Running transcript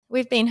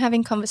We've been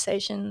having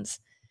conversations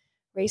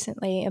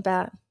recently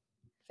about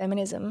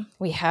feminism.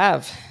 We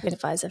have.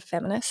 Identify as a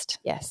feminist.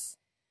 Yes.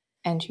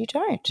 And you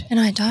don't. And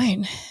I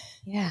don't.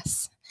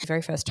 Yes. You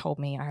very first told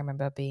me, I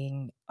remember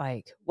being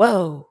like,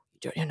 whoa,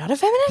 you're not a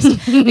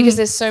feminist? Because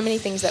there's so many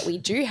things that we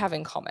do have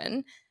in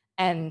common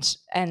and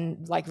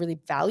like really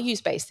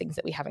values-based things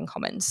that we have in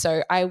common.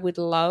 So I would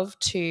love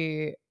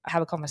to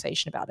have a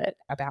conversation about it,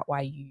 about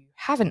why you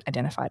haven't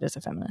identified as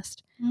a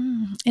feminist.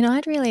 And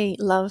I'd really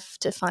love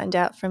to find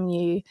out from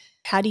you,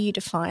 how do you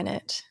define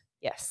it?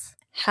 Yes.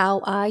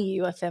 How are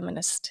you a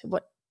feminist?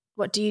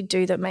 What do you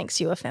do that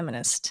makes you a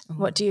feminist?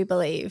 What do you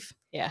believe?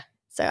 Yeah.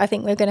 So I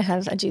think we're going to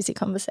have a juicy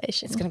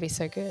conversation. It's going to be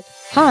so good.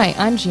 Hi,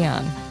 I'm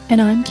Giarne.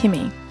 And I'm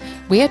Kimmy.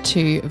 We are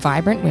two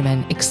vibrant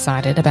women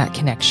excited about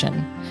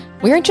connection.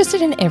 We're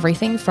interested in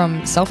everything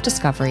from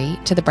self-discovery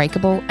to the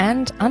breakable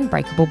and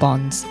unbreakable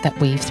bonds that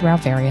weave through our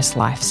various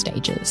life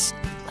stages.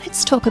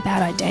 Let's talk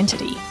about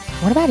identity.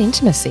 What about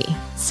intimacy,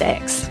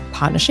 Sex,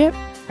 partnership,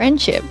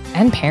 friendship,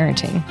 and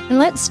parenting? And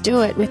let's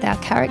do it with our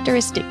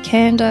characteristic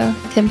candor,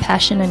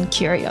 compassion, and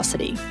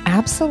curiosity.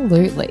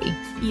 Absolutely.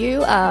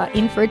 You are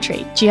in for a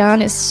treat.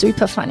 Giarne is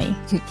super funny.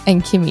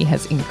 And Kimmy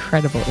has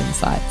incredible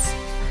insights.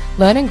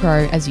 Learn and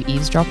grow as you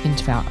eavesdrop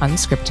into our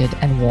unscripted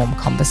and warm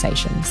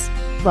conversations.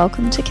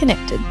 Welcome to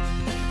Connected.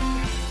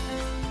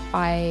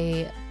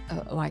 I,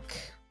 like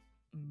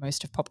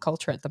most of pop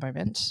culture at the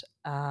moment,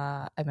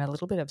 I'm a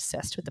little bit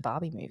obsessed with the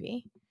Barbie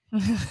movie.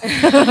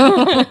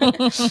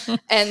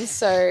 And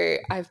so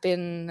I've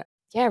been,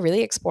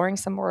 really exploring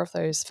some more of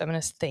those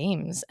feminist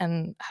themes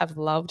and have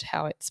loved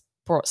how it's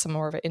brought some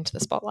more of it into the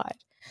spotlight.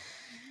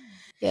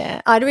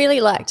 Yeah, I'd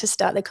really like to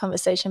start the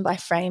conversation by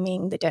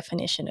framing the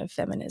definition of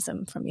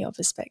feminism from your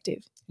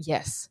perspective.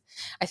 Yes.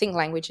 I think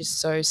language is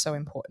so, so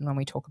important when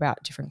we talk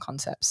about different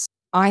concepts.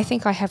 I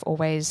think I have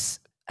always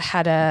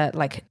had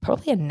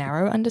probably a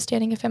narrow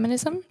understanding of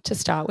feminism to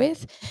start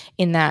with,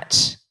 in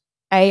that,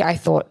 A, I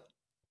thought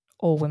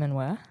all women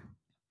were.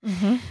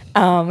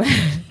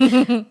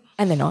 Mm-hmm.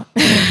 And they're not.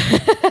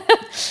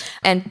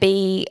 And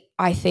B,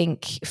 I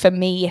think for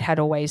me it had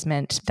always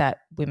meant that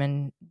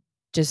women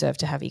deserve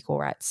to have equal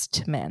rights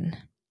to men.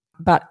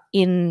 But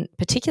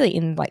particularly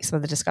in like some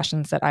of the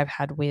discussions that I've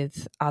had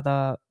with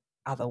other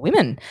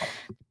women,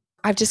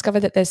 I've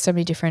discovered that there's so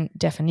many different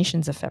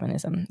definitions of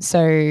feminism.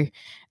 So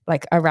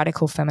like a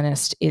radical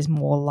feminist is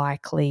more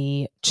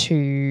likely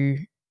to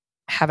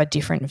have a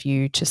different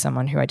view to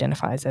someone who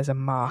identifies as a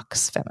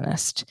Marx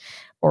feminist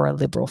or a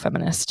liberal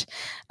feminist.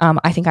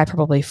 I think I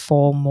probably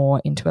fall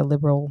more into a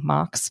liberal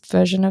Marx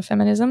version of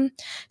feminism.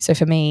 So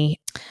for me,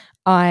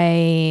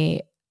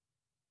 I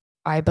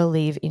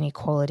believe in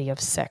equality of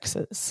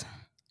sexes.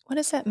 What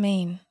does that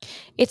mean?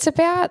 It's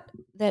about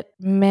that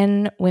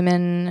men,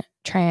 women,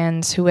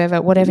 trans,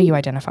 whatever you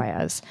identify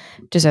as,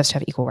 deserves to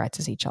have equal rights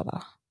as each other.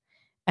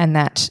 And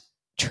that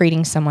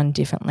treating someone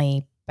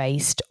differently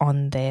based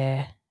on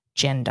their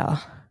gender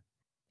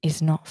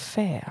is not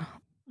fair.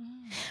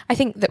 I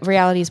think the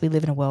reality is we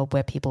live in a world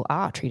where people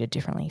are treated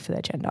differently for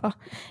their gender.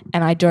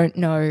 And I don't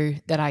know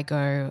that I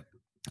go,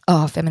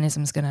 oh,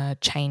 feminism's going to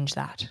change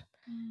that.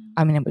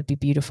 I mean, it would be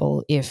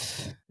beautiful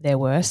if there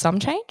were some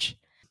change,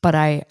 but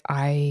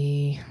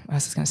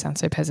this is going to sound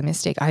so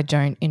pessimistic, I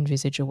don't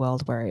envisage a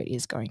world where it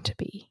is going to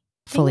be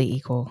fully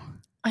equal.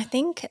 I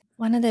think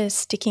one of the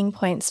sticking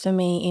points for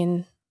me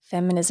in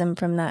feminism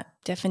from that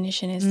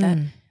definition is that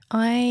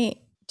I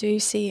do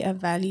see a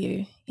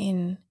value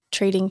in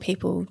treating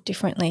people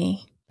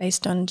differently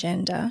based on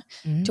gender.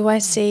 Do I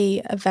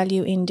see a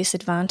value in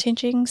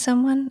disadvantaging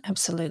someone?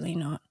 Absolutely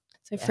not.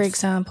 So, for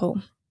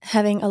example,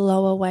 having a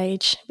lower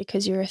wage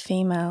because you're a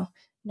female,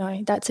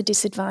 no, that's a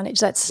disadvantage.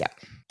 That's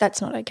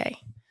not okay.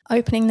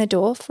 Opening the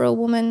door for a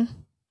woman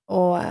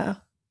or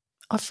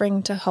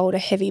offering to hold a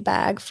heavy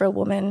bag for a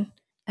woman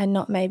and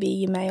not maybe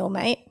your male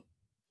mate.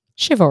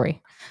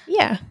 Chivalry.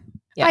 Yeah.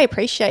 I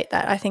appreciate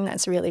that. I think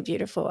that's really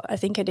beautiful. I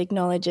think it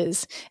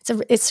acknowledges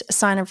it's a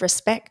sign of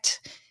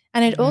respect,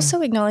 and it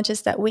also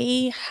acknowledges that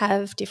we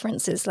have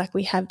differences, like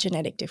we have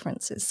genetic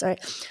differences. So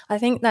I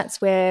think that's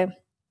where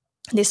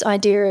this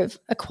idea of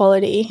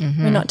equality,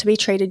 we're not to be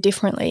treated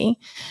differently,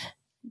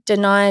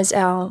 denies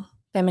our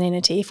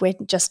femininity if we're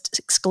just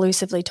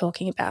exclusively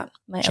talking about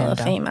male or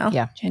female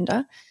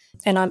gender.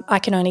 And I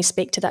can only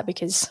speak to that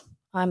because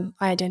I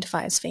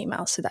identify as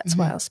female, so that's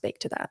why I'll speak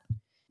to that.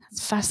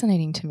 It's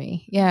fascinating to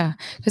me,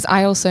 because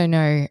I also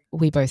know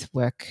we both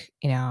work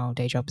in our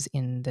day jobs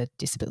in the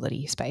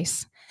disability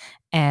space,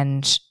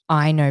 and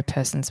I know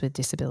persons with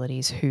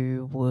disabilities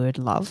who would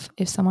love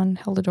if someone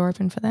held the door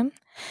open for them,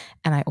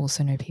 and I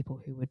also know people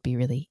who would be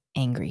really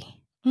angry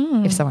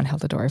if someone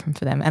held the door open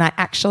for them. And I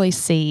actually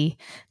see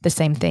the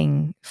same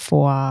thing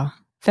for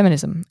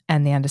feminism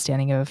and the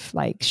understanding of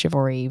like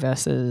chivalry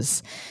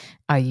versus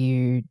are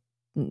you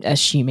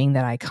assuming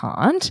that I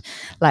can't,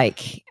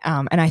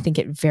 and I think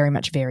it very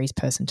much varies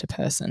person to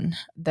person.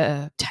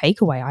 The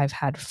takeaway I've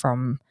had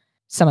from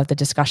some of the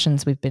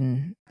discussions we've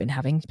been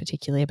having,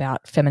 particularly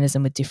about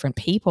feminism with different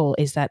people,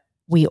 is that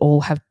we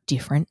all have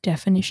different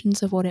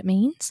definitions of what it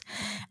means.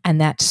 And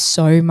that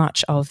so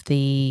much of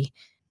the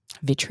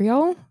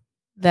vitriol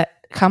that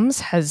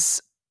comes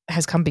has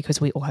come because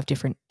we all have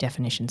different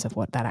definitions of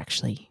what that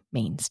actually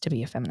means to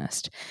be a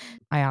feminist.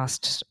 I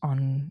asked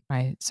on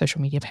my social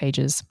media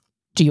pages,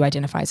 do you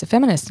identify as a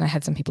feminist? And I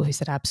had some people who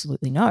said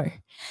absolutely no.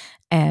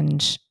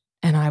 And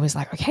I was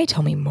like, okay,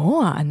 tell me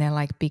more. And they're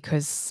like,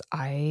 because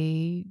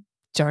I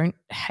don't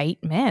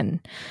hate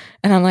men.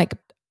 And I'm like,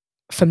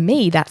 for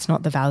me, that's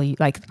not the value.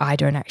 Like, I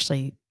wouldn't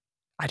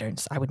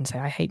say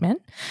I hate men.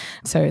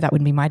 So that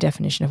wouldn't be my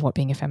definition of what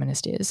being a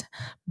feminist is.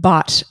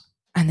 But,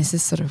 and this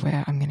is sort of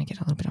where I'm going to get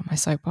a little bit on my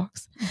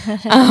soapbox.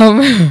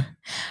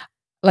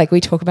 Like,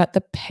 we talk about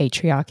the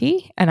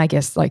patriarchy, and I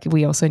guess like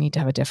we also need to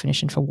have a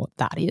definition for what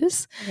that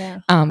is. Yeah.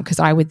 Because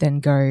I would then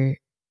go,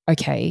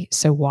 okay,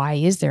 so why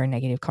is there a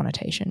negative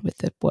connotation with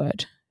the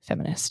word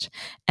feminist?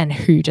 And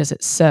who does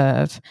it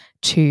serve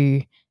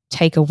to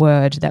take a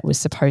word that was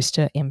supposed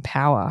to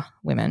empower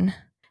women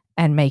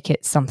and make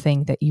it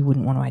something that you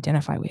wouldn't want to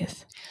identify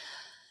with?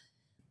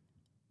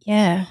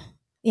 Yeah.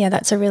 Yeah,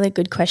 that's a really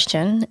good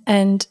question.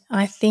 And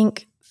I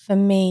think for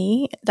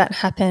me, that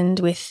happened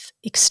with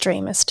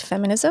extremist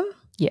feminism.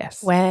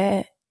 Yes.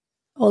 Where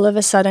all of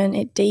a sudden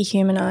it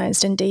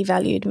dehumanized and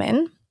devalued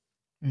men.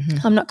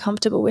 Mm-hmm. I'm not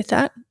comfortable with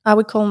that. I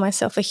would call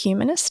myself a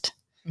humanist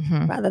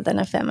Mm-hmm. rather than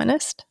a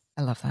feminist.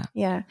 I love that.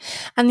 Yeah.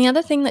 And the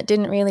other thing that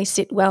didn't really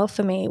sit well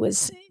for me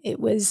was it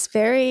was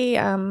very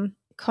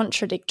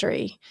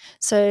contradictory.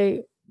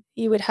 So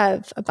you would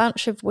have a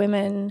bunch of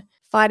women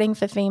fighting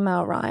for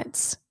female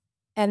rights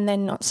and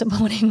then not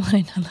supporting one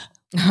another.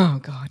 Oh,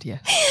 God,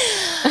 yes.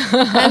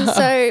 And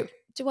so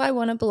do I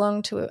want to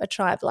belong to a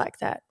tribe like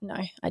that? No,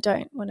 I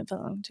don't want to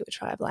belong to a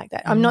tribe like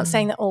that. I'm not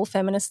saying that all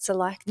feminists are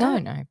like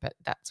that. No, but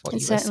that's what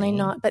It's you were certainly saying.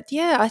 not. But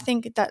yeah, I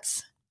think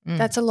that's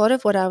a lot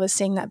of what I was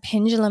seeing, that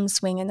pendulum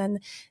swing, and then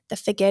the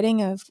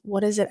forgetting of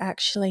what does it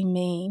actually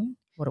mean?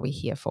 What are we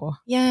here for?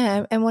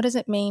 Yeah, and what does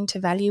it mean to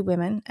value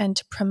women and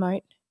to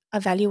promote a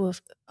value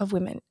of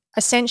women?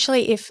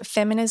 Essentially, if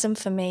feminism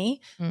for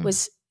me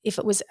was, if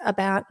it was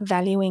about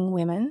valuing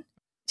women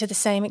to the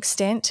same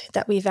extent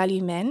that we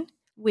value men,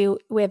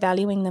 we're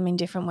valuing them in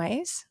different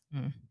ways.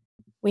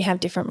 We have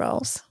different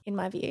roles, in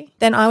my view.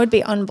 Then I would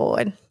be on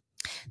board.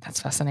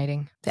 That's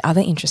fascinating. The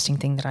other interesting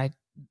thing that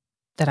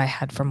I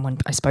had from when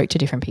I spoke to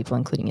different people,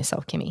 including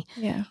yourself, Kimmy,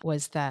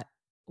 was that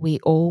we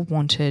all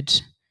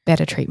wanted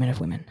better treatment of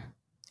women.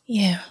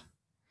 Yeah.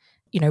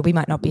 You know, we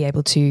might not be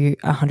able to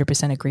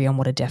 100% agree on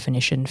what a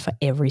definition for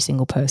every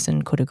single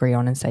person could agree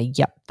on and say,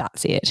 yep,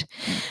 that's it.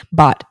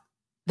 But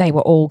they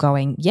were all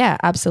going, yeah,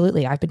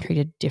 absolutely. I've been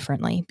treated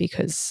differently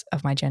because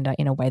of my gender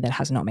in a way that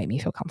has not made me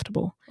feel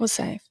comfortable. Or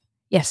safe.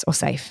 Yes, or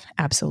safe.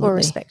 Absolutely. Or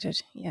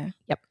respected. Yeah.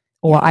 Yep.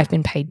 Or I've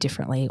been paid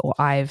differently, or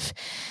I've,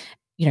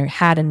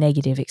 had a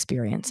negative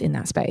experience in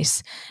that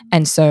space.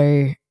 And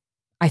so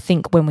I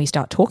think when we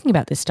start talking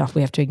about this stuff,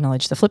 we have to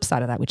acknowledge the flip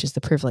side of that, which is the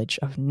privilege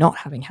of not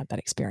having had that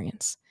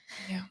experience.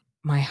 Yeah.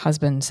 My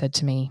husband said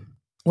to me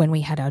when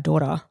we had our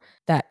daughter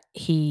that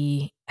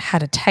he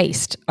had a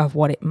taste of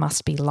what it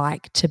must be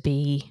like to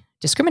be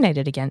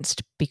discriminated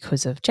against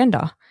because of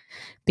gender.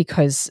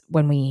 Because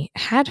when we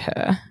had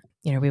her,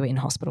 we were in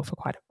hospital for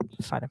quite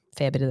a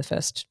fair bit of the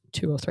first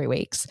 2 or 3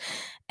 weeks.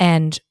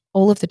 And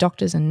all of the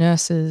doctors and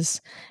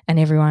nurses and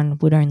everyone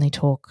would only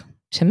talk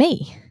to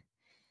me.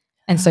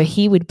 And so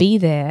he would be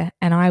there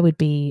and I would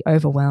be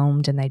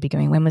overwhelmed, and they'd be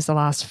going, when was the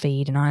last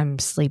feed? And I'm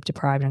sleep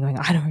deprived and I'm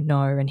going, I don't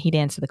know. And he'd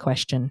answer the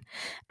question.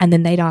 And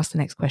then they'd ask the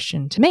next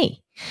question to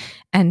me.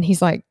 And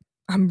he's like,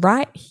 I'm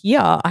right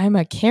here. I'm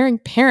a caring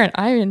parent.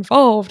 I'm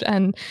involved.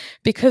 And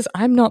because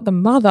I'm not the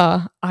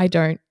mother, I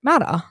don't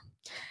matter.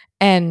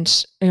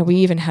 And we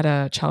even had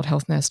a child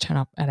health nurse turn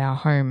up at our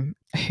home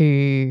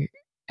who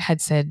had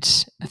said,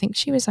 I think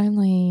she was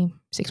only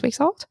 6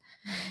 weeks old.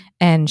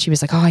 And she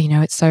was like, oh,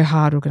 it's so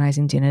hard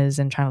organizing dinners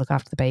and trying to look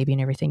after the baby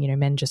and everything.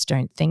 Men just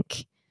don't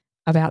think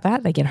about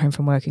that. They get home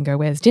from work and go,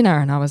 where's dinner?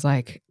 And I was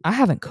like, I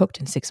haven't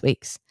cooked in 6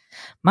 weeks.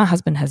 My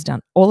husband has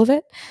done all of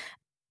it.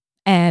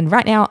 And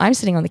right now I'm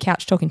sitting on the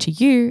couch talking to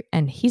you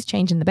and he's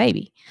changing the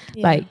baby.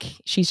 Yeah. Like,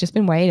 she's just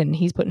been weighed and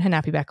he's putting her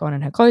nappy back on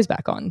and her clothes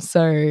back on.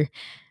 So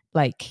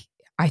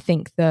I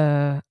think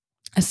the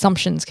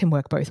assumptions can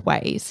work both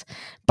ways,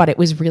 but it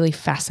was really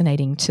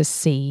fascinating to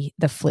see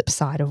the flip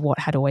side of what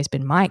had always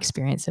been my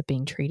experience of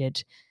being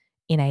treated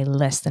in a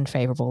less than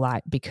favorable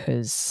light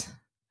because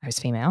I was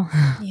female.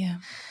 Yeah.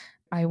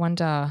 I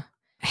wonder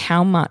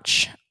how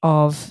much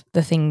of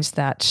the things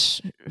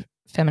that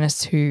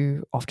feminists,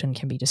 who often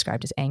can be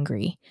described as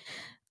angry,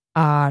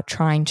 are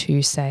trying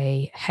to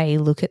say, hey,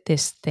 look at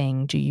this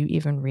thing. Do you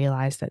even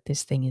realize that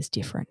this thing is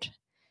different?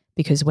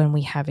 Because when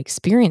we have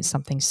experienced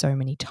something so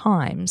many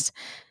times,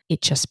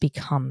 it just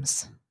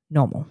becomes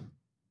normal.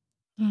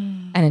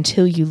 And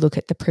until you look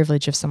at the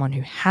privilege of someone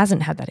who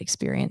hasn't had that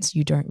experience,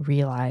 you don't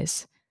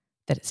realize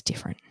that it's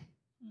different.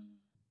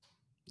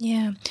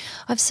 Yeah.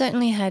 I've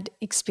certainly had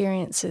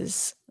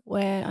experiences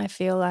where I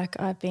feel like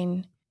I've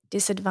been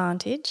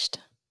disadvantaged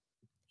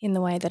in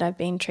the way that I've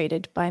been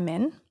treated by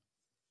men.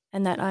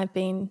 and that I've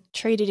been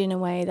treated in a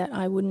way that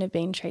I wouldn't have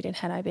been treated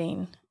had I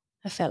been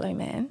a fellow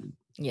man.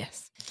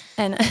 Yes.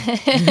 And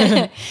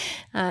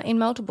in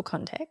multiple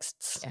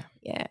contexts. Yeah.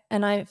 Yeah.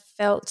 And I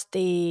felt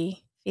the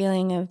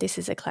feeling of this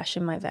is a clash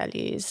in my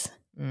values.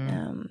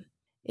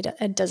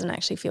 It doesn't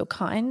actually feel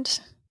kind.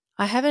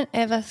 I haven't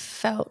ever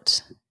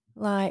felt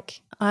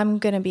like I'm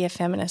going to be a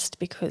feminist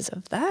because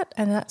of that,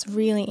 and that's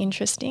really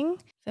interesting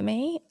for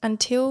me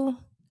until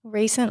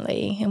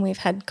recently, and we've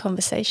had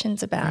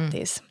conversations about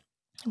this.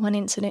 One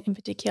incident in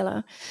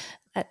particular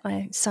at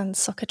my son's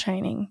soccer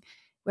training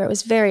where it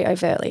was very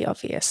overtly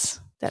obvious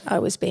that I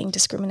was being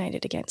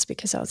discriminated against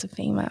because I was a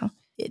female.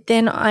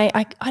 Then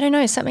I don't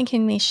know, something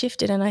in me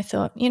shifted and I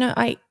thought,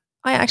 I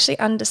actually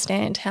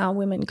understand how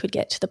women could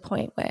get to the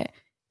point where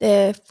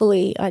they're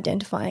fully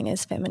identifying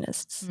as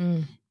feminists.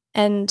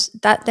 And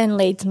that then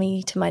leads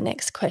me to my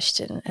next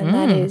question, and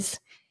that is,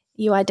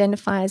 you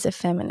identify as a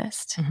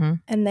feminist,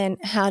 and then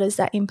how does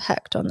that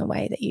impact on the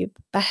way that you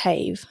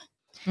behave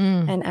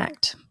and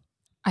act?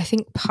 I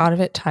think part of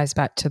it ties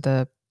back to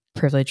the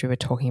privilege we were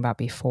talking about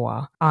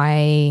before.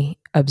 I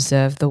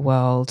observe the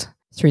world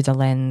through the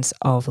lens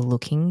of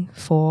looking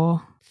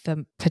for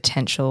the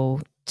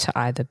potential to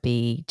either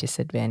be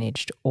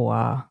disadvantaged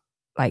or,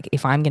 like,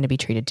 if I'm going to be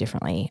treated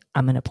differently,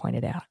 I'm going to point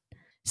it out.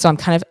 So I'm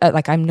kind of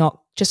like, I'm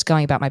not just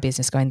going about my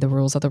business going, the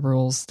rules are the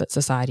rules that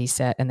society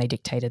set and they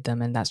dictated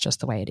them and that's just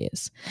the way it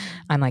is.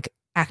 I'm like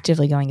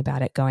actively going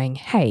about it going,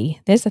 hey,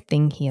 there's a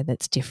thing here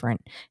that's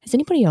different. Has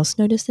anybody else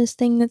noticed this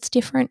thing that's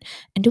different?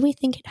 And do we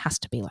think it has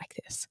to be like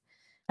this?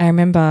 I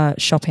remember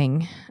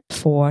shopping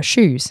for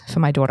shoes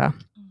for my daughter.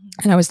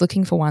 And I was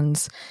looking for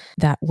ones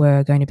that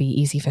were going to be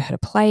easy for her to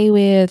play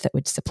with, that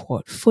would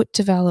support foot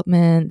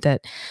development,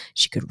 that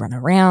she could run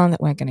around,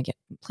 that weren't going to get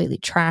completely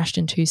trashed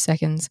in 2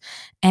 seconds.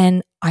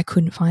 And I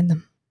couldn't find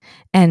them.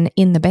 And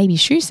in the baby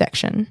shoe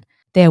section,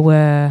 there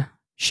were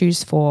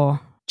shoes for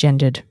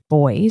gendered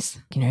boys.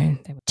 They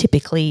were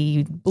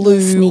typically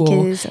blue.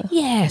 Sneakers.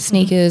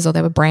 Sneakers, or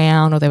they were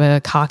brown, or they were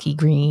khaki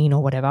green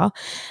or whatever.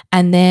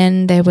 And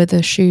then there were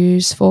the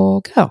shoes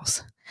for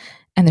girls.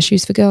 And the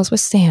shoes for girls were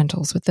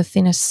sandals with the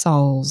thinnest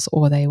soles,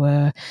 or they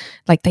were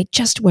they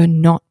just were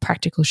not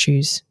practical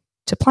shoes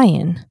to play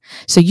in.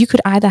 So you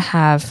could either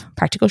have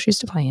practical shoes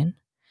to play in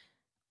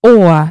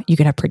or you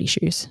could have pretty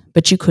shoes,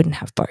 but you couldn't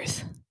have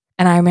both.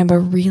 And I remember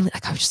really,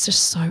 I was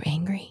just so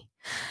angry.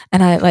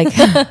 And I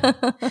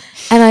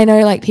and I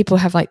know people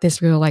have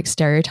this real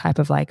stereotype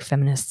of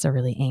feminists are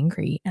really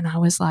angry. And I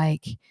was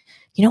like,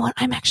 you know what?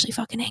 I'm actually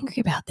fucking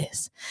angry about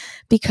this,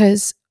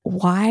 because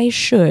why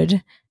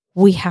should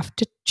we have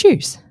to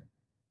choose?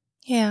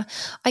 Yeah,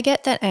 I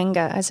get that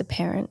anger as a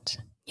parent.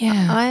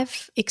 Yeah.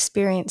 I've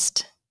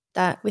experienced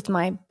that with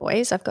my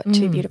boys. I've got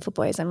 2 beautiful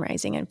boys I'm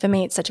raising, and for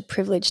me it's such a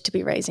privilege to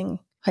be raising,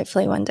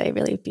 hopefully one day,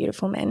 really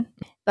beautiful men.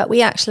 But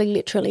we actually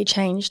literally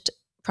changed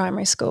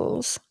primary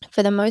schools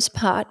for the most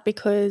part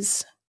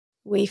because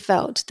we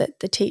felt that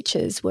the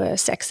teachers were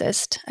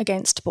sexist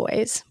against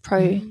boys,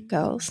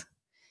 pro-girls,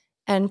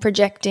 and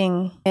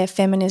projecting their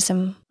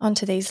feminism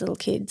onto these little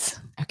kids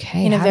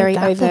in a very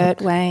overt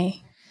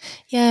way.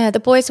 Yeah, the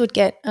boys would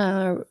get,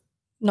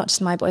 not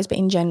just my boys but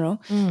in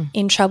general,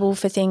 in trouble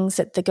for things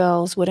that the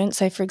girls wouldn't.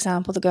 So, for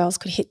example, the girls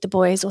could hit the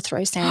boys or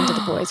throw sand at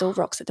the boys or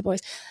rocks at the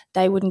boys.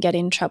 They wouldn't get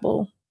in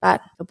trouble.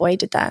 But if a boy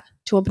did that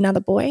to another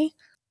boy,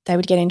 they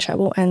would get in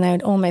trouble, and they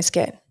would almost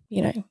get,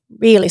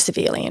 really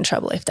severely in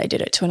trouble if they did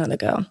it to another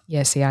girl.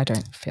 Yeah, see, I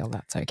don't feel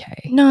that's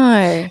okay.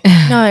 No.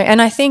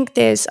 And I think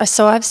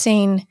I've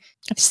seen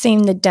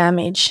the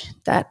damage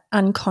that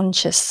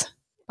unconscious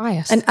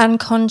bias. An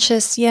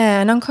unconscious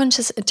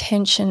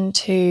attention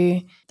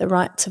to the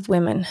rights of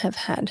women have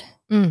had.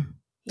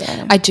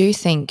 Yeah. I do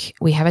think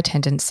we have a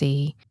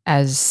tendency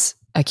as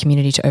a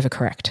community to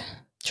overcorrect.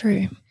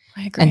 True.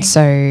 I agree. And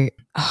so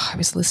I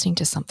was listening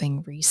to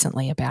something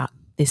recently about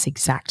this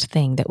exact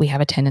thing, that we have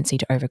a tendency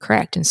to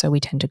overcorrect. And so we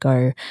tend to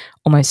go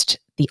almost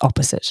the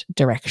opposite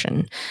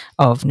direction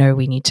of, no,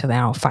 we need to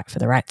now fight for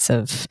the rights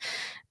of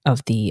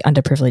the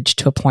underprivileged,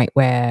 to a point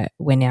where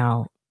we're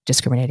now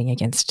discriminating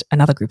against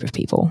another group of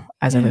people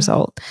as a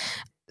result.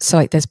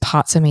 So there's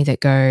parts of me that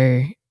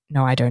go,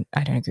 no, I don't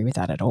agree with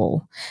that at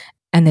all.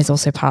 And there's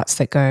also parts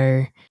that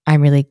go,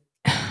 I'm really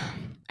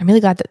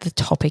glad that the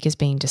topic is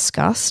being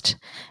discussed,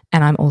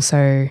 and I'm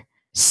also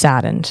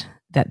saddened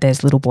that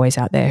there's little boys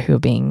out there who are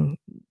being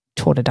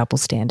taught a double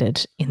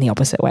standard in the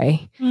opposite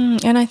way.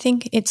 And I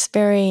think it's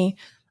very,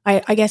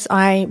 I guess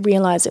I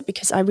realise it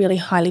because I really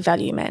highly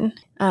value men.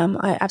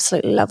 I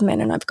absolutely love men,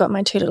 and I've got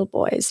my 2 little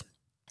boys.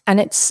 And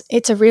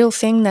it's a real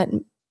thing that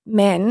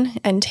men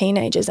and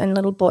teenagers and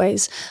little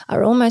boys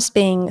are almost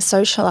being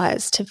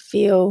socialised to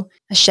feel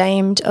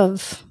ashamed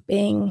of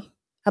being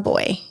a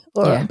boy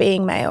or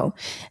being male.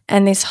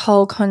 And this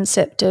whole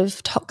concept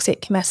of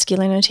toxic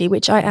masculinity,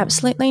 which I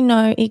absolutely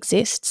know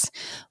exists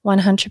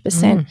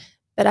 100%,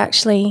 but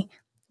actually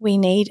we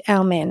need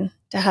our men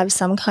to have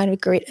some kind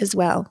of grit as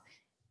well,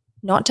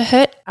 not to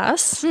hurt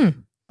us,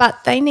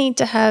 but they need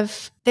to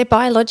have, they're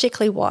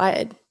biologically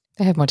wired.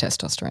 They have more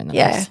testosterone than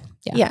us.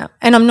 Yeah.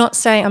 And I'm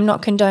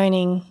not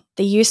condoning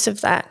the use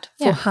of that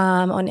for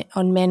harm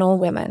on men or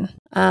women.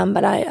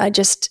 But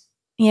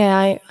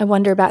I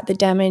wonder about the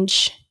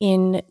damage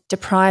in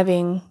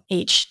depriving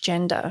each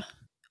gender,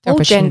 The all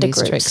gender opportunities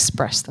groups, to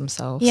express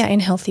themselves. in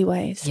healthy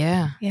ways.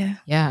 Yeah,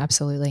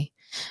 absolutely.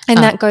 And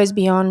that goes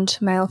beyond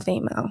male,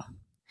 female.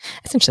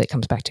 Essentially, it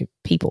comes back to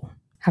people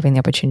having the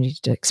opportunity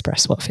to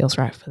express what feels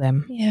right for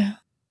them. Yeah,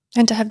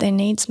 and to have their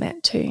needs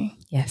met too.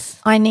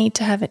 Yes. I need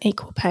to have an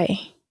equal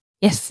pay.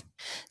 Yes.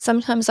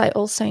 Sometimes I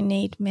also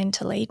need men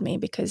to lead me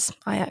because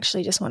I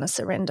actually just want to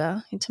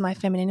surrender into my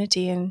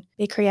femininity and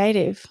be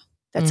creative.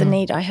 That's a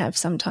need I have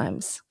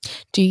sometimes.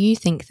 Do you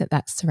think that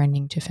that's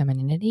surrendering to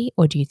femininity,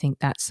 or do you think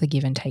that's the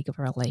give and take of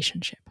a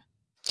relationship?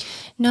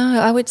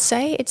 No, I would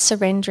say it's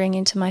surrendering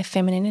into my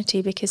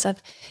femininity because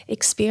I've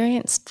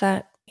experienced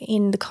that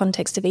in the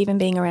context of even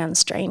being around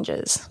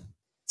strangers.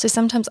 So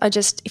sometimes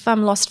if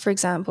I'm lost, for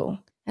example,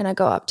 and I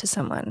go up to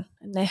someone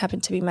and they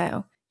happen to be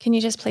male, can you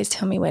just please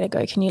tell me where to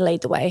go? Can you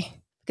lead the way?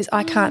 Because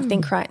I can't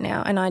think right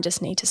now and I just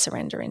need to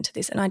surrender into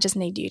this and I just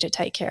need you to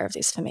take care of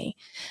this for me.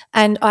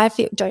 And I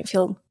don't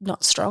feel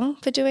not strong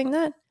for doing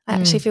that. I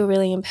actually feel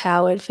really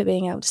empowered for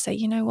being able to say,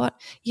 you know what,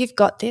 you've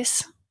got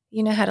this.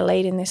 You know how to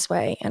lead in this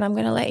way and I'm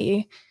going to let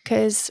you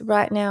because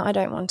right now I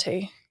don't want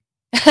to.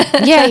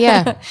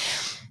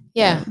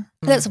 Yeah.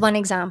 That's one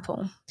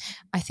example.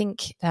 I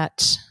think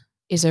that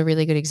is a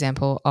really good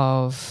example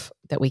of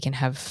that we can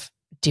have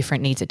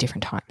different needs at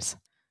different times.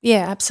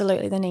 Yeah,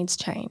 absolutely. The needs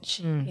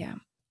change. Yeah.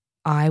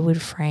 I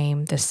would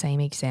frame the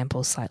same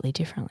example slightly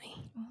differently.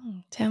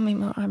 Tell me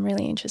more. I'm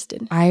really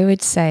interested. I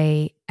would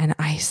say, and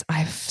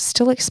I'm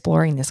still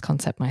exploring this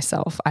concept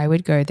myself, I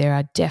would go, there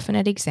are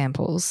definite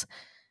examples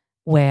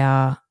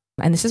where,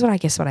 and this is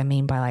what I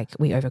mean by like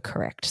we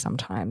overcorrect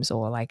sometimes,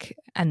 or like,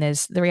 and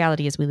the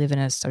reality is we live in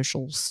a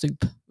social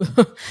soup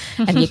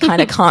and you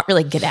kind of can't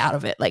really get out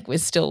of it. Like we're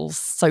still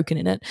soaking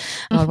in it.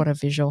 God, what a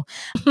visual.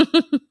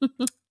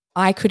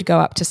 I could go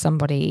up to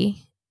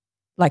somebody,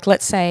 like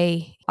let's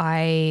say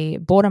I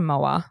bought a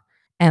mower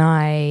and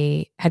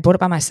I had bought it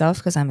by myself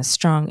because I'm a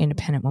strong,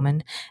 independent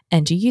woman.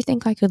 And do you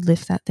think I could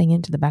lift that thing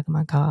into the back of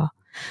my car?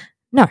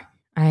 No,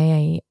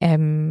 I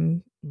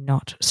am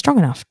not strong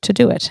enough to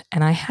do it.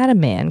 And I had a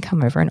man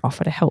come over and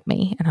offer to help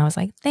me. And I was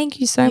like, thank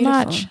you so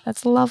much.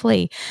 That's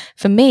lovely.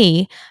 For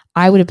me,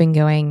 I would have been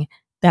going,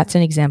 that's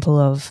an example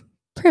of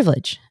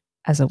privilege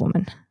as a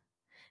woman,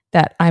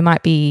 that I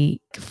might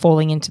be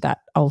falling into that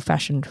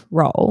old-fashioned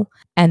role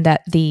and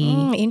that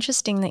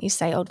interesting that you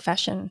say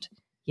old-fashioned.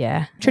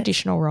 Yeah,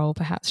 traditional role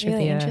perhaps should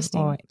be a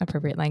more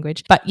appropriate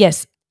language. But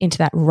yes, into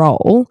that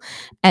role,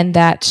 and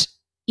that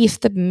if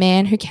the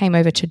man who came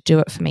over to do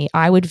it for me,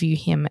 I would view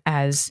him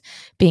as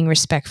being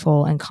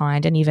respectful and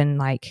kind, and even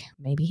like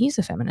maybe he's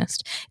a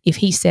feminist. If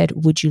he said,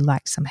 would you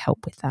like some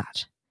help with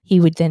that? He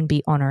would then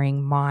be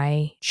honouring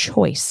my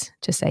choice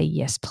to say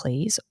yes,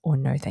 please, or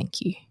no, thank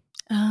you.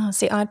 Oh,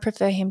 see, I'd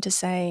prefer him to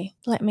say,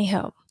 let me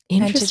help,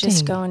 and to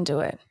just go and do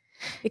it.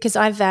 Because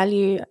I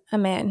value a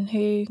man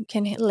who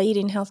can lead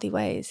in healthy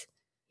ways.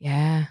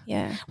 Yeah.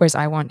 Yeah. Whereas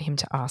I want him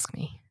to ask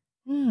me.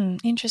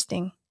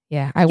 Interesting.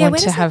 Yeah. Where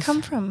does that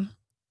come from?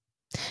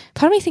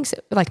 Part of me thinks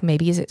like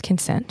maybe is it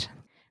consent?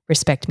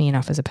 Respect me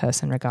enough as a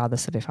person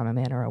regardless of if I'm a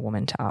man or a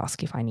woman to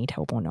ask if I need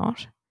help or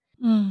not.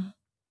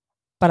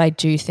 But I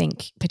do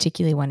think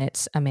particularly when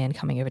it's a man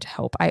coming over to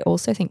help, I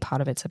also think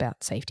part of it's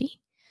about safety.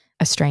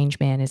 A strange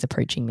man is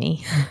approaching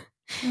me.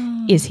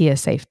 Is he a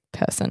safe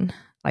person?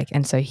 Like,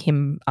 and so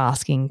him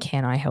asking,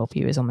 can I help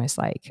you, is almost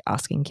like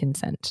asking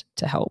consent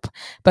to help,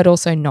 but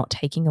also not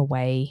taking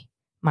away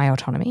my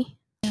autonomy.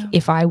 Yeah.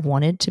 If I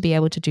wanted to be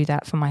able to do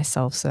that for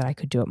myself so that I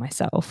could do it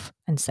myself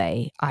and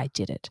say I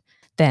did it,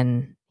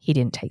 then he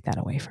didn't take that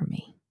away from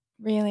me.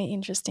 Really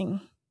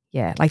interesting.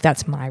 Yeah, like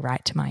that's my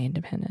right to my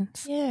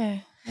independence.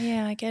 Yeah,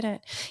 I get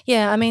it.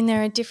 Yeah, I mean,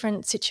 there are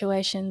different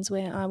situations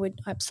where I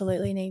would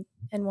absolutely need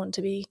and want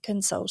to be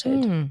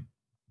consulted.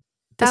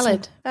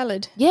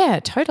 Valid. Yeah,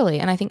 totally.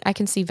 And I think I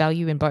can see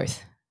value in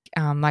both.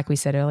 Like we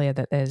said earlier,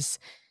 that there's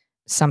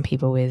some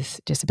people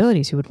with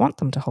disabilities who would want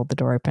them to hold the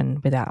door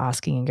open without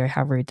asking and go,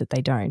 how rude that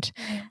they don't.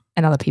 Yeah.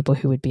 And other people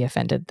who would be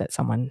offended that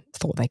someone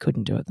thought they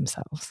couldn't do it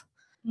themselves.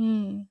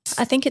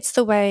 I think it's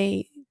the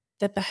way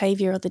the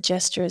behaviour or the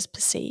gesture is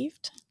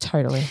perceived.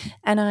 Totally.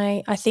 And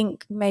I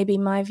think maybe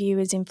my view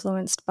is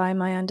influenced by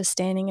my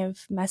understanding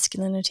of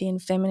masculinity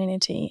and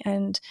femininity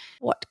and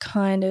what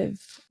kind of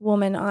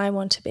woman I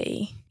want to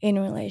be in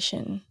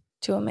relation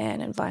to a man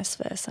and vice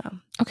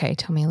versa. Okay,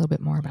 tell me a little bit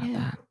more about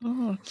that.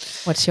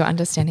 What's your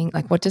understanding?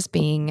 Like, what does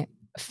being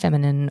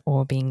feminine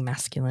or being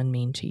masculine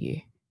mean to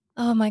you?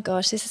 Oh my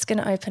gosh, this is going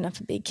to open up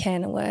a big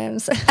can of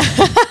worms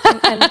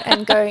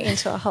and go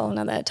into a whole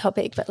nother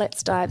topic, but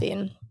let's dive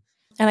in.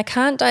 And I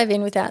can't dive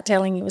in without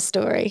telling you a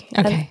story.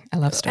 Okay, I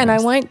love stories. And I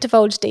won't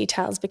divulge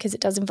details because it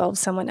does involve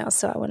someone else,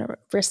 so I want to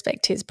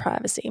respect his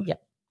privacy.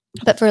 Yep.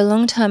 But for a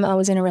long time I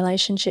was in a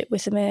relationship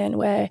with a man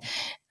where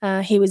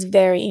he was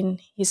very in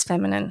his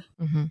feminine.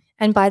 Mm-hmm.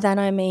 And by that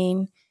I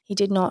mean he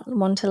did not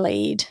want to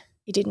lead.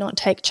 He did not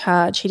take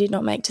charge. He did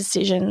not make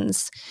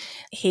decisions.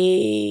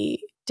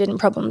 He didn't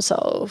problem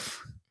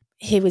solve.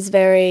 he was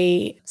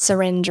very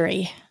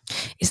surrendery.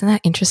 Isn't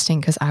that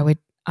interesting? Because I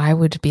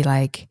would be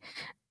like,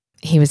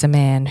 he was a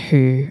man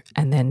who,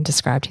 and then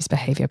described his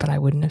behavior, but I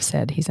wouldn't have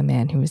said he's a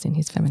man who was in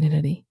his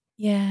femininity.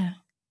 Yeah.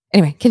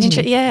 Anyway,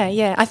 continue.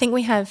 Yeah. I think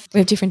we have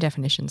different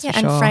definitions for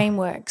sure. And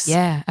frameworks.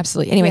 Yeah,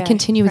 absolutely. Anyway,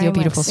 continue with your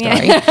beautiful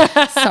story.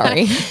 Yeah.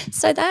 Sorry.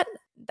 So that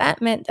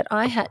meant that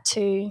I had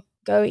to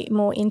go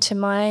more into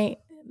my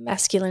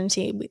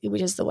masculinity,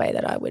 which is the way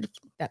that I would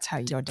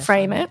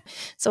frame it.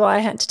 So I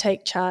had to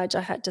take charge.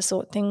 I had to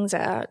sort things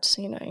out,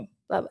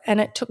 and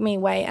it took me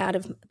way out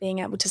of being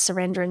able to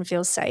surrender and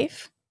feel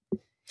safe.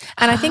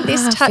 And I think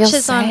this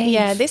touches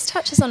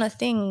on a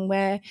thing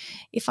where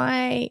if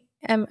I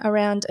am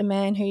around a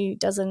man who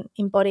doesn't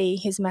embody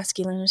his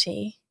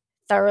masculinity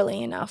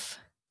thoroughly enough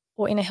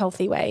or in a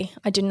healthy way,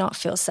 I do not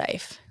feel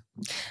safe.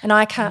 And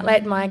I can't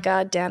let my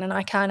guard down, and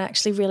I can't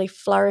actually really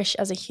flourish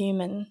as a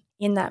human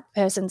in that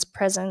person's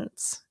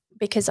presence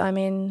because I'm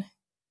in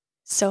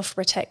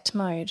self-protect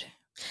mode.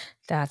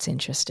 That's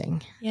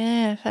interesting.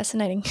 Yeah,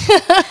 fascinating.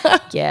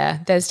 Yeah,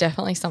 there's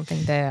definitely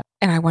something there.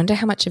 And I wonder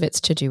how much of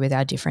it's to do with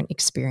our different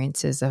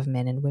experiences of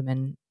men and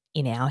women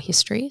in our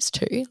histories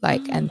too.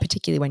 And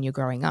particularly when you're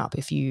growing up,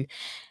 if you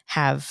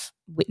have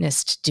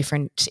witnessed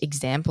different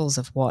examples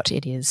of what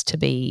it is to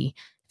be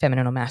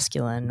feminine or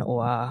masculine,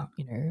 or,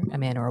 a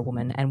man or a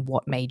woman, and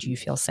what made you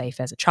feel safe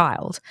as a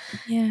child,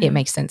 it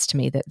makes sense to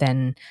me that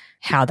then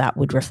how that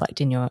would reflect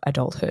in your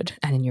adulthood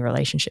and in your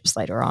relationships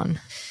later on.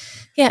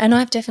 Yeah, and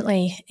I've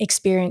definitely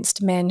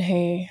experienced men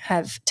who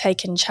have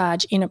taken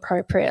charge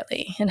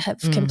inappropriately and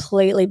have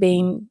completely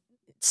been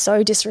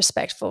so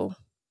disrespectful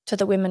to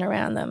the women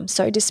around them,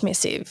 so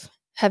dismissive,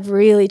 have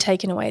really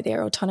taken away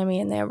their autonomy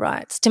and their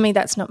rights. To me,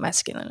 that's not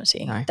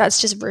masculinity. No.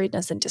 That's just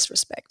rudeness and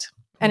disrespect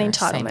and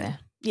entitlement.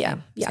 Yeah.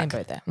 Same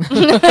boat there.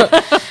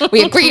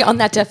 We agree on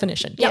that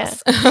definition.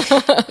 Yes.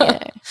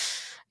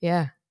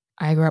 Yeah.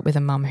 I grew up with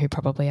a mum who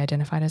probably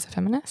identified as a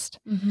feminist.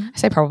 Mm-hmm. I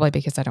say probably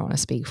because I don't want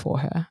to speak for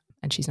her,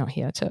 and she's not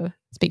here to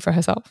speak for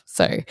herself.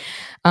 So,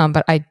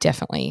 but I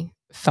definitely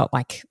felt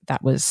like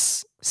that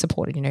was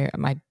supported.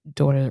 My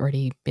daughter had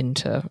already been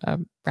to a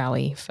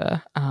rally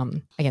for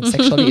against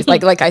sexual abuse.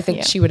 I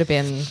think she would have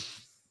been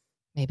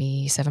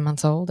maybe 7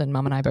 months old, and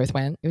Mum and I both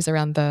went. It was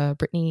around the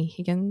Brittany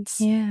Higgins.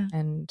 Yeah.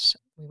 And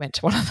we went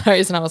to one of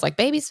those, and I was like,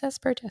 babies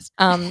first protest.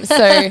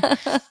 So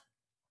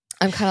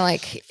I'm kind of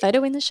like,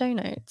 photo in the show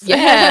notes.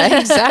 Yeah,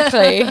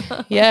 exactly.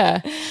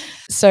 Yeah.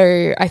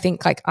 So I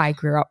think I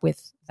grew up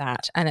with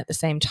that. And at the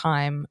same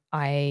time,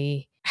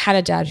 I had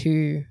a dad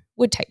who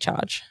would take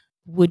charge,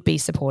 would be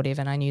supportive.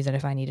 And I knew that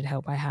if I needed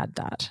help, I had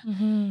that.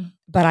 Mm-hmm.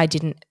 But I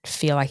didn't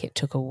feel like it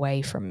took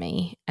away from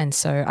me. And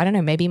so I don't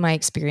know, maybe my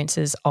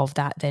experiences of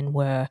that then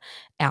were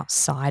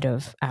outside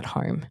of at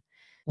home,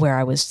 where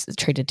I was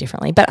treated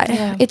differently. But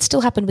it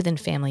still happened within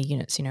family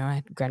units. I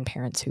had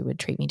grandparents who would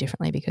treat me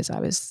differently because I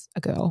was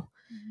a girl.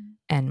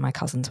 And my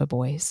cousins were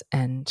boys.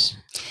 And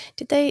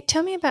did they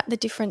tell me about the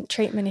different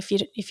treatment? If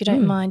you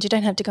don't mind, you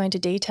don't have to go into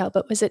detail.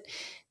 But was it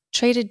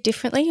treated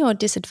differently or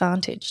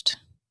disadvantaged?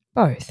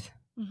 Both.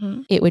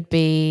 Mm-hmm. It would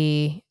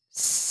be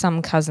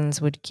some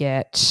cousins would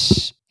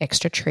get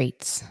extra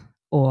treats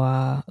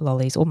or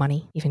lollies or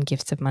money, even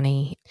gifts of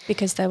money,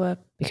 because they were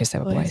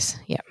boys.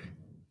 Yeah.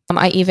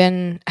 I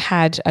even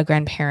had a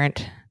great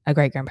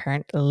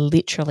grandparent,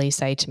 literally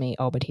say to me,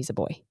 "Oh, but he's a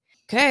boy."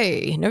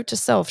 Okay, note to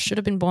self, should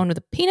have been born with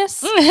a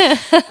penis.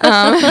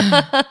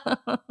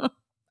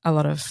 A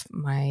lot of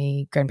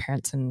my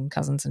grandparents and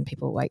cousins and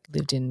people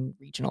lived in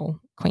regional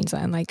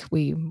Queensland.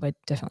 We were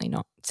definitely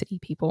not city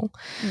people.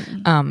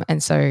 Mm-hmm.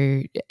 And so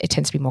it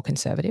tends to be more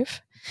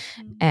conservative,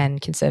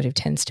 and conservative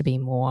tends to be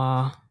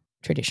more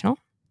traditional.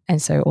 And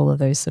so all of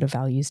those sort of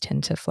values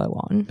tend to flow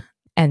on.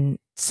 And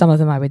some of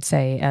them I would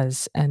say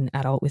as an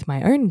adult with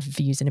my own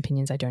views and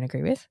opinions I don't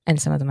agree with.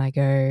 And some of them I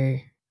go,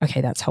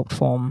 okay, that's helped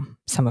form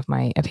some of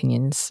my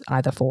opinions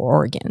either for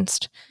or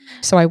against.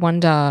 So I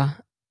wonder,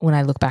 when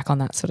I look back on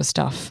that sort of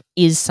stuff,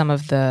 is some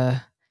of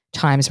the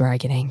times where I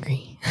get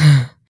angry.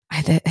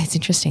 It's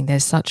interesting.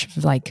 There's such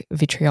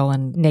vitriol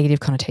and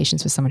negative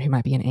connotations with someone who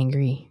might be an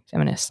angry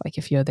feminist.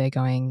 If you're there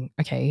going,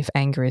 okay, if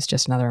anger is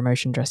just another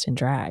emotion dressed in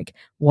drag,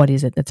 what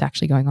is it that's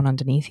actually going on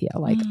underneath here?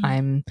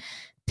 I'm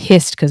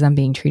pissed because I'm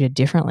being treated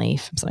differently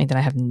from something that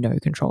I have no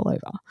control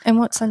over. And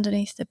what's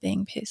underneath the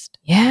being pissed?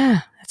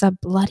 Yeah, that's a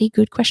bloody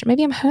good question.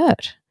 Maybe I'm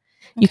hurt.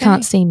 Okay. You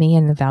can't see me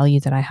and the value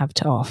that I have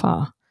to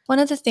offer. One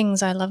of the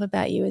things I love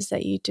about you is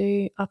that you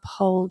do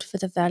uphold for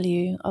the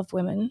value of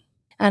women.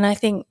 And I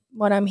think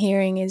what I'm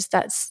hearing is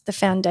that's the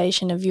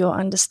foundation of your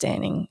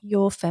understanding,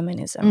 your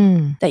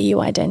feminism that you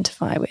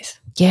identify with.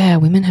 Yeah,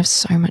 women have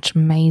so much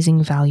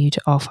amazing value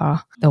to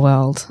offer the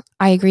world.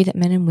 I agree that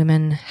men and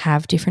women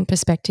have different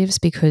perspectives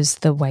because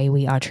the way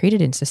we are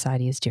treated in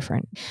society is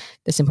different.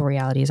 The simple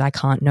reality is I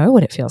can't know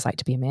what it feels like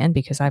to be a man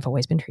because I've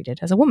always been treated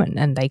as a woman,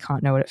 and they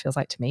can't know what it feels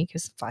like to me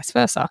because vice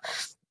versa.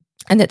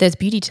 And that there's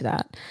beauty to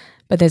that.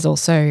 But there's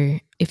also,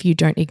 if you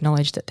don't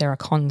acknowledge that there are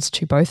cons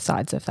to both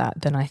sides of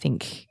that, then I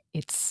think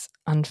it's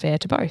unfair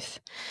to both.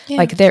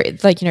 Yeah.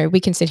 We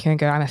can sit here and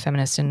go, I'm a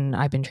feminist and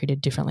I've been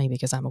treated differently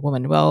because I'm a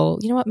woman. Well,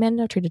 you know what? Men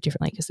are treated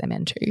differently because they're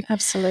men too.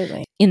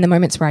 Absolutely. In the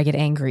moments where I get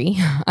angry,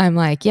 I'm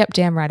like, yep,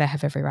 damn right, I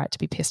have every right to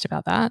be pissed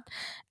about that.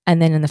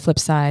 And then on the flip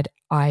side,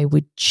 I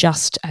would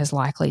just as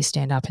likely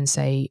stand up and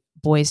say,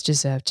 boys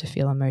deserve to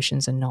feel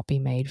emotions and not be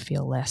made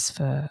feel less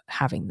for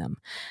having them.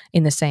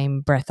 In the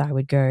same breath, I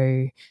would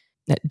go,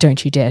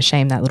 don't you dare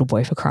shame that little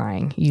boy for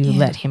crying. You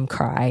let him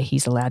cry.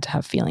 He's allowed to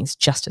have feelings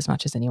just as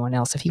much as anyone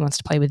else. If he wants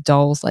to play with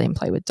dolls, let him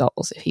play with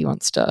dolls. If he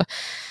wants to,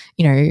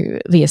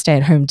 be a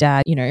stay-at-home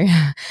dad,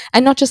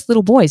 and not just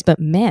little boys, but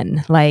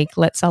men. Like,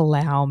 let's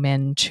allow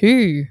men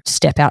to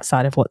step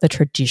outside of what the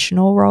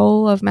traditional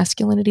role of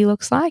masculinity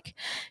looks like,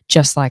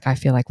 just like I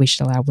feel like we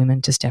should allow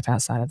women to step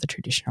outside of the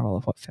traditional role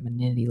of what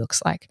femininity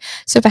looks like.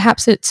 So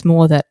perhaps it's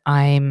more that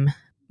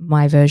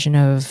my version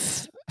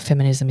of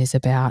feminism is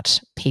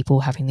about people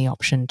having the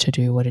option to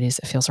do what it is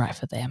that feels right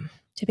for them.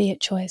 To be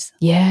at choice.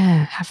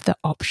 Yeah, have the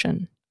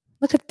option.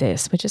 Look at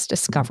this. We're just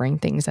discovering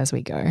things as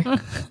we go.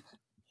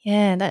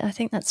 Yeah, I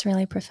think that's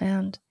really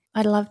profound.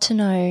 I'd love to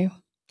know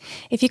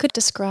if you could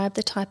describe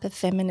the type of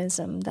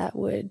feminism that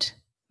would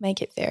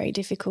make it very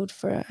difficult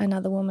for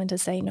another woman to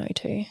say no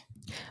to.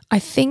 I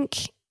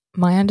think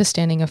my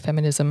understanding of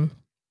feminism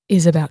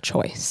is about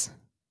choice.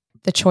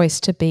 The choice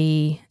to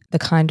be the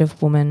kind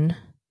of woman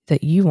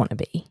that you want to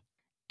be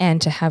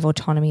and to have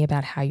autonomy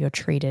about how you're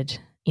treated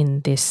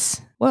in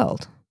this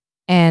world.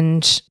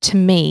 And to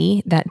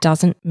me, that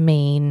doesn't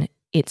mean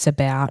it's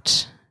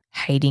about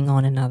hating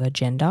on another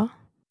gender.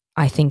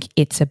 I think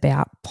it's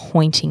about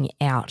pointing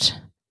out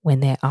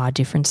when there are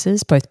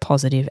differences, both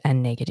positive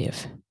and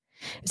negative.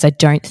 Because I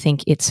don't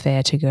think it's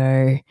fair to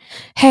go,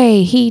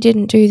 hey, he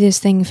didn't do this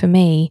thing for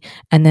me,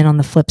 and then on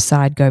the flip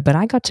side go, but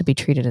I got to be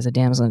treated as a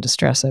damsel in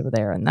distress over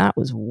there, and that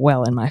was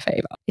well in my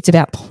favor. It's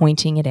about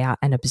pointing it out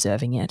and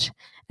observing it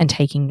and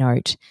taking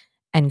note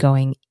and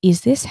going,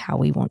 is this how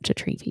we want to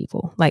treat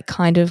people? Like,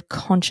 kind of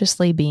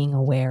consciously being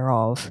aware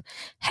of,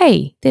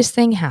 hey, this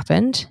thing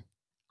happened.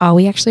 Are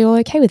we actually all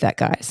okay with that,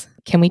 guys?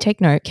 Can we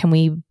take note? Can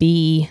we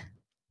be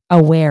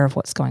aware of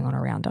what's going on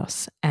around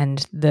us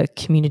and the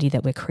community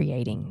that we're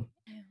creating?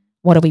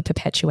 What are we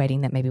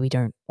perpetuating that maybe we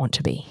don't want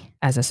to be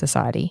as a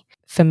society?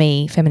 For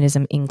me,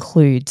 feminism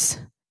includes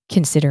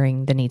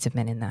considering the needs of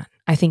men in that.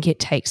 I think it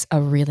takes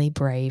a really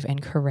brave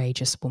and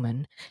courageous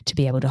woman to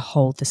be able to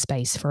hold the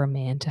space for a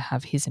man to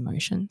have his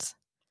emotions.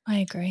 I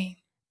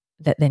agree.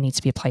 That there needs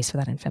to be a place for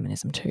that in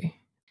feminism too.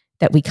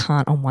 That we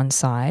can't on one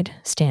side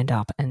stand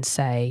up and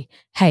say,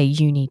 hey,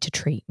 you need to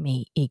treat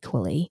me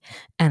equally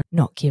and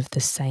not give the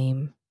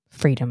same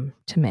freedom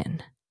to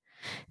men.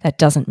 That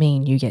doesn't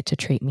mean you get to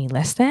treat me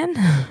less than.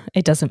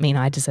 It doesn't mean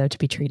I deserve to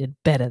be treated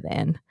better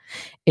than.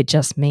 It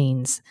just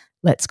means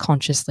let's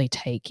consciously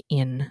take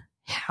in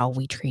how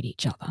we treat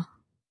each other.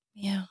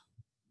 Yeah.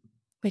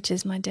 Which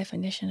is my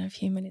definition of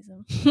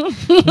humanism.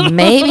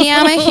 Maybe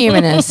I'm a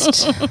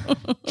humanist.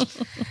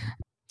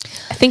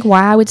 I think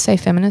why I would say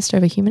feminist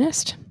over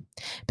humanist,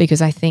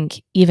 because I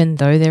think even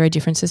though there are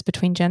differences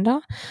between gender,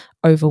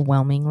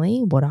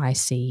 overwhelmingly what I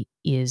see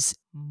is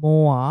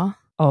more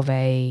of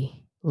a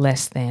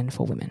less than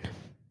for women.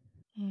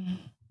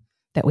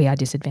 That we are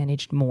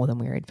disadvantaged more than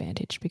we're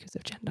advantaged because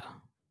of gender.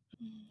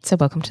 So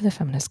welcome to the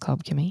Feminist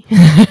Club, Kimmy.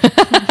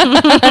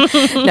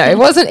 No, it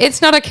wasn't.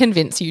 It's not a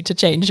convince you to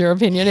change your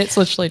opinion. It's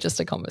literally just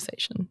a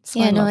conversation.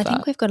 So I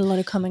think we've got a lot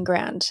of common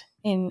ground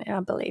in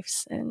our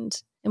beliefs and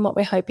in what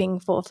we're hoping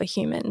for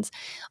humans.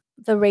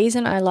 The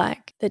reason I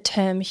like the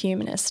term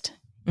humanist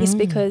is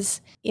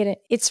because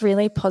it's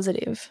really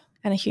positive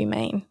and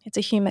humane. It's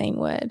a humane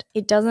word.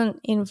 It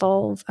doesn't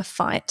involve a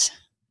fight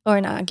or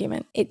an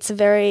argument. It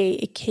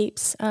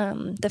keeps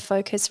the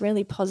focus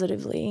really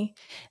positively,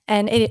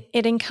 and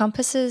it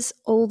encompasses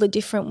all the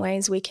different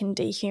ways we can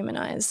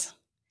dehumanize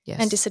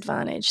and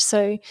disadvantage.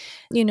 So,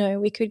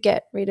 we could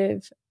get rid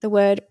of the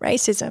word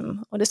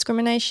racism or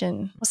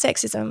discrimination or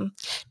sexism.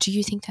 Do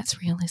you think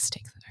that's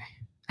realistic though?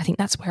 I think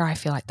that's where I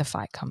feel like the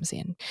fight comes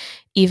in.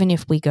 Even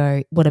if we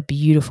go, what a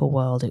beautiful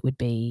world it would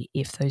be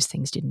if those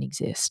things didn't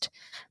exist.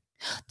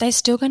 They're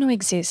still going to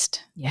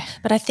exist. Yeah.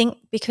 But I think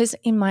because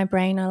in my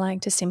brain I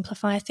like to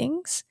simplify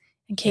things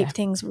and keep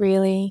things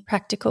really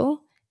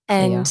practical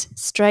and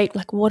straight.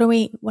 Like, what are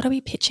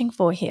we pitching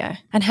for here?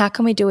 And how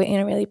can we do it in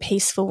a really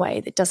peaceful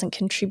way that doesn't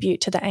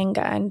contribute to the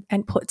anger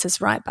and puts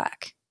us right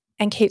back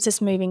and keeps us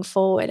moving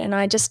forward? And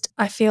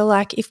I feel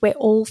like if we're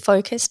all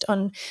focused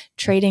on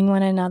treating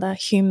one another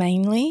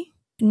humanely,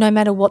 no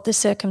matter what the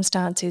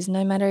circumstance is,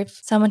 no matter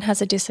if someone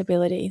has a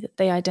disability that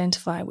they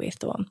identify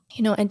with or,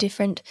 a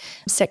different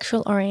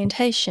sexual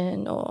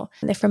orientation or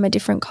they're from a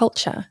different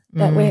culture,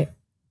 that we're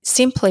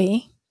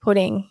simply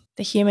putting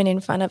the human in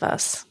front of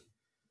us.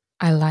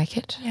 I like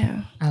it.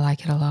 Yeah. I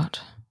like it a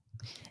lot.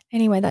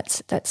 Anyway,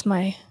 that's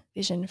my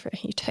vision for a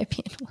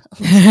utopian world.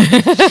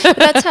 But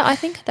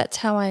that's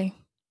how I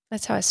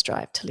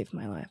strive to live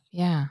my life.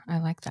 Yeah, I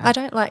like that. I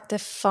don't like the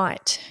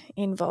fight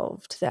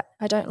involved.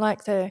 I don't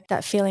like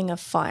that feeling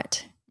of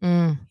fight.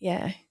 Yeah.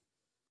 Yeah.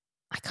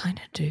 I kind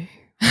of do.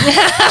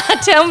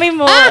 Tell me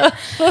more.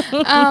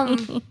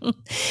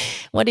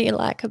 What do you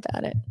like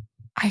about it?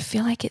 I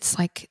feel like it's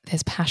like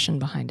there's passion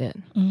behind it.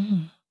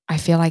 Mm. I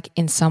feel like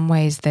in some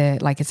ways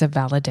it's a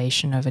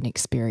validation of an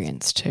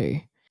experience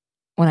too.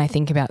 When I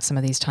think about some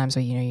of these times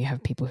where, you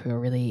have people who are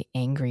really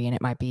angry, and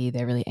it might be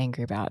they're really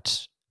angry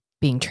about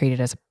being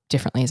treated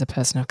differently as a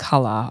person of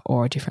color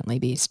or differently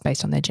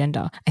based on their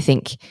gender. I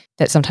think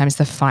that sometimes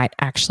the fight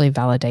actually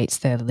validates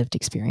their lived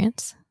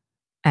experience,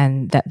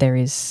 and that there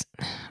is,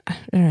 I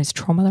don't know, is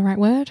trauma the right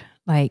word?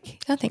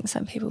 Like, I think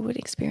some people would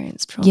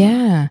experience trauma.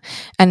 Yeah.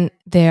 And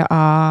there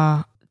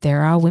are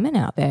women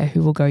out there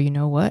who will go, you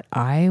know what,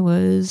 I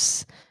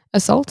was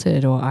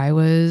assaulted, or I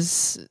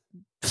was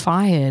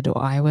fired,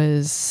 or I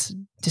was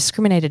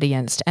discriminated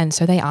against, and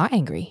so they are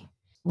angry.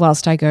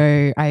 Whilst I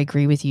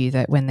agree with you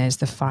that when there's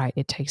the fight,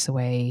 it takes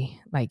away,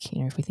 like,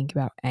 if we think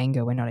about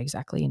anger, we're not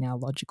exactly in our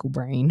logical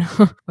brain.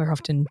 We're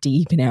often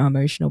deep in our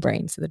emotional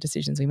brain, so the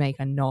decisions we make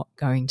are not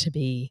going to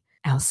be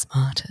our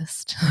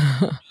smartest.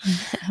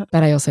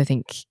 But I also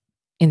think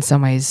in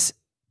some ways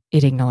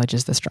it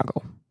acknowledges the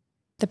struggle.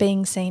 The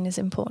being seen is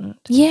important.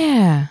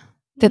 Yeah.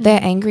 That they're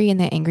angry, and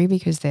they're angry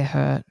because they're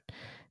hurt,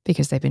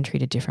 because they've been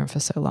treated different for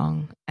so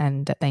long,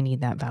 and that they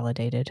need that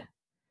validated.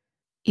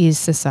 Is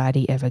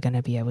society ever going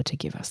to be able to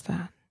give us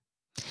that?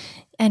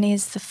 And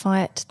is the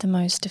fight the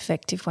most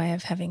effective way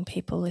of having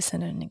people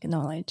listen and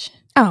acknowledge?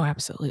 Oh,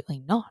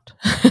 absolutely not.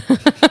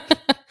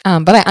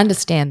 But I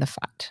understand the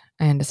fight.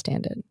 I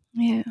understand it.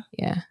 Yeah.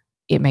 Yeah.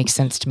 It makes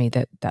sense to me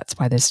that that's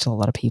why there's still a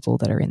lot of people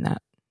that are in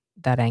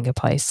that anger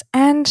place.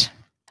 And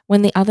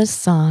when the other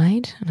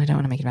side, and I don't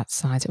want to make it about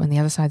sides, but when the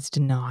other side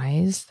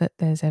denies that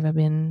there's ever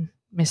been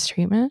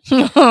mistreatment.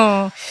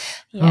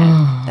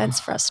 That's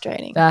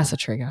frustrating. That's a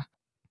trigger.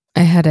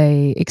 I had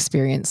a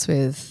experience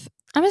with,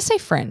 I'm going to say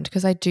friend,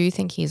 because I do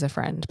think he's a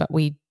friend, but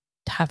we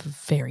have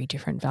very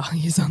different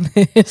values on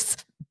this,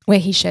 where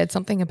he shared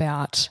something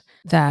about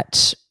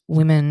that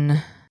women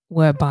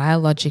were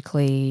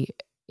biologically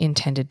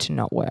intended to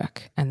not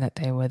work, and that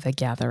they were the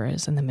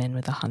gatherers and the men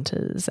were the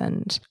hunters.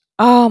 And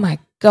oh my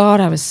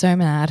God, I was so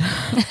mad.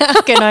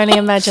 I can only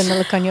imagine the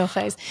look on your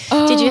face.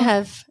 Oh. Did you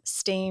have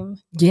steam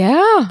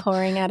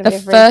pouring out of every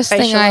facial orifice? The first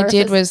thing I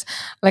did was,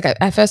 like,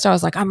 at first I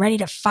was like, I'm ready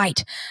to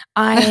fight.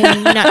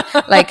 I'm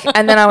not, like,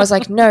 and then I was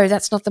like, no,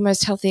 that's not the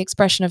most healthy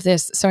expression of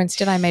this. So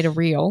instead I made a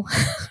reel.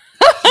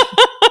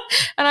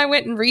 And I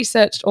went and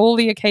researched all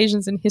the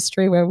occasions in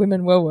history where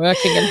women were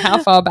working and how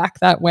far back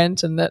that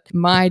went, and that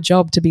my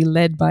job to be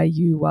led by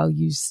you while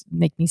you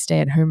make me stay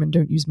at home and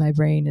don't use my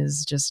brain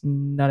is just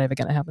not ever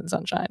going to happen,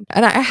 sunshine.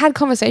 And I had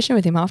conversation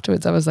with him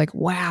afterwards. I was like,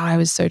 wow, I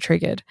was so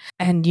triggered.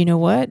 And you know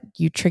what?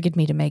 You triggered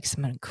me to make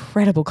some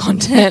incredible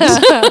content.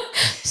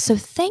 So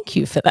thank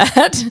you for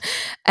that.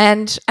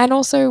 And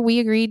also we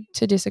agreed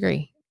to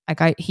disagree.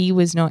 Like, he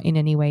was not in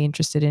any way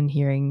interested in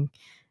hearing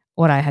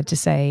what I had to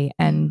say,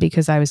 and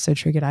because I was so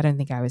triggered, I don't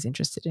think I was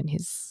interested in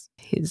his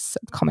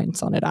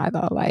comments on it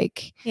either.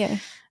 Like, yeah,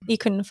 you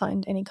couldn't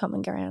find any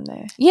common ground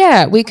there.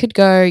 Yeah, we could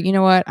go, you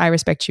know what, I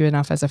respect you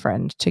enough as a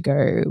friend to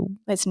go,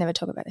 let's never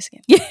talk about this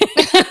again.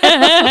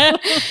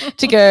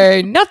 To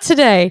go, not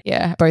today.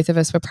 Yeah, both of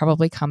us were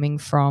probably coming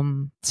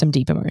from some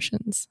deep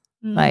emotions.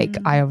 Like,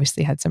 I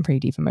obviously had some pretty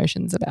deep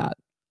emotions about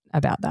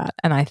that,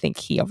 and I think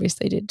he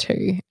obviously did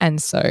too.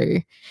 And so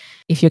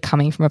if you're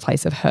coming from a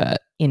place of hurt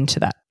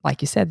into that,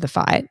 like you said, the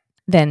fight,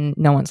 then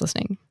no one's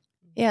listening.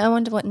 Yeah, I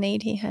wonder what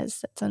need he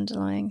has that's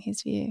underlying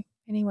his view.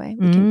 Anyway,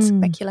 we can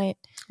speculate.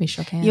 We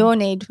sure can. Your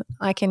need,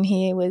 I can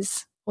hear,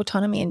 was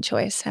autonomy and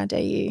choice. How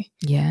dare you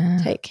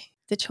take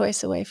the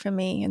choice away from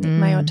me and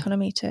my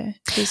autonomy to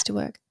choose to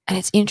work. And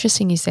it's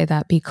interesting you say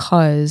that,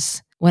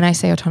 because when I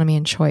say autonomy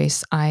and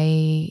choice,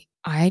 I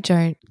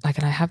don't like,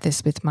 and I have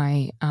this with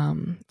my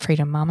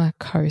Freedom Mama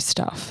Co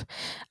stuff,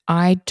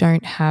 I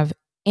don't have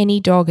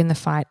any dog in the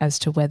fight as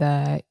to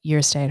whether you're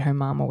a stay-at-home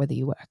mom or whether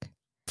you work.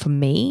 For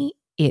me,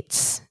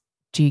 it's,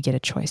 do you get a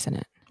choice in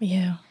it?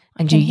 Yeah.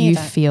 And do you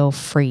feel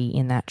free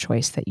in that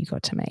choice that you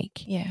got to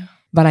make? Yeah.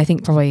 But I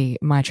think probably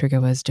my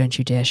trigger was, don't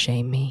you dare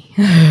shame me.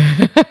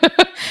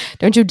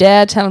 Don't you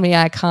dare tell me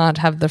I can't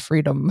have the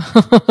freedom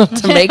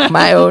to make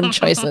my own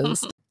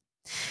choices.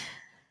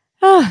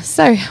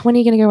 So when are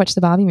you going to go watch the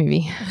Barbie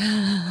movie?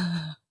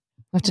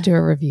 We'll have to do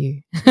a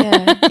review.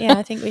 Yeah,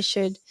 I think we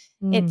should.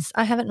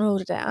 I haven't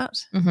ruled it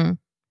out. Mm-hmm.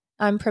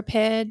 I'm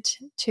prepared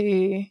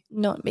to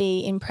not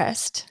be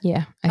impressed.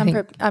 Yeah,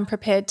 I'm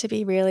prepared to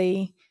be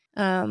really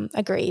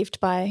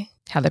aggrieved by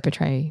how they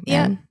portray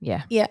men.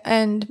 Yeah,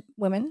 and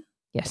women.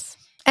 Yes,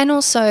 and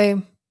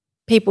also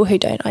people who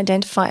don't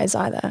identify as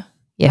either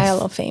male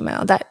or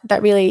female.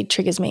 That really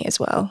triggers me as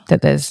well.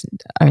 That there's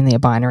only a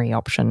binary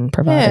option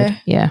provided.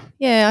 Yeah.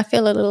 I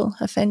feel a little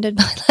offended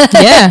by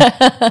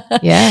that.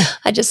 Yeah.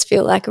 I just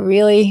feel like,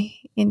 really,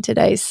 in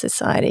today's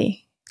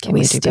society, can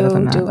we still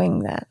doing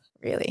that?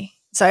 Really?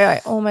 So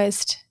I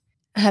almost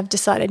have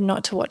decided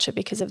not to watch it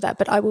because of that,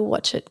 but I will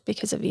watch it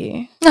because of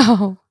you.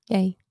 Oh,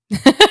 yay.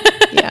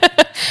 Yeah.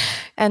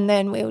 And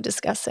then we'll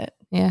discuss it.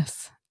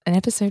 Yes. An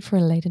episode for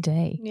a later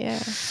day.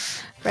 Yeah.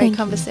 Great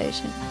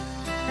conversation.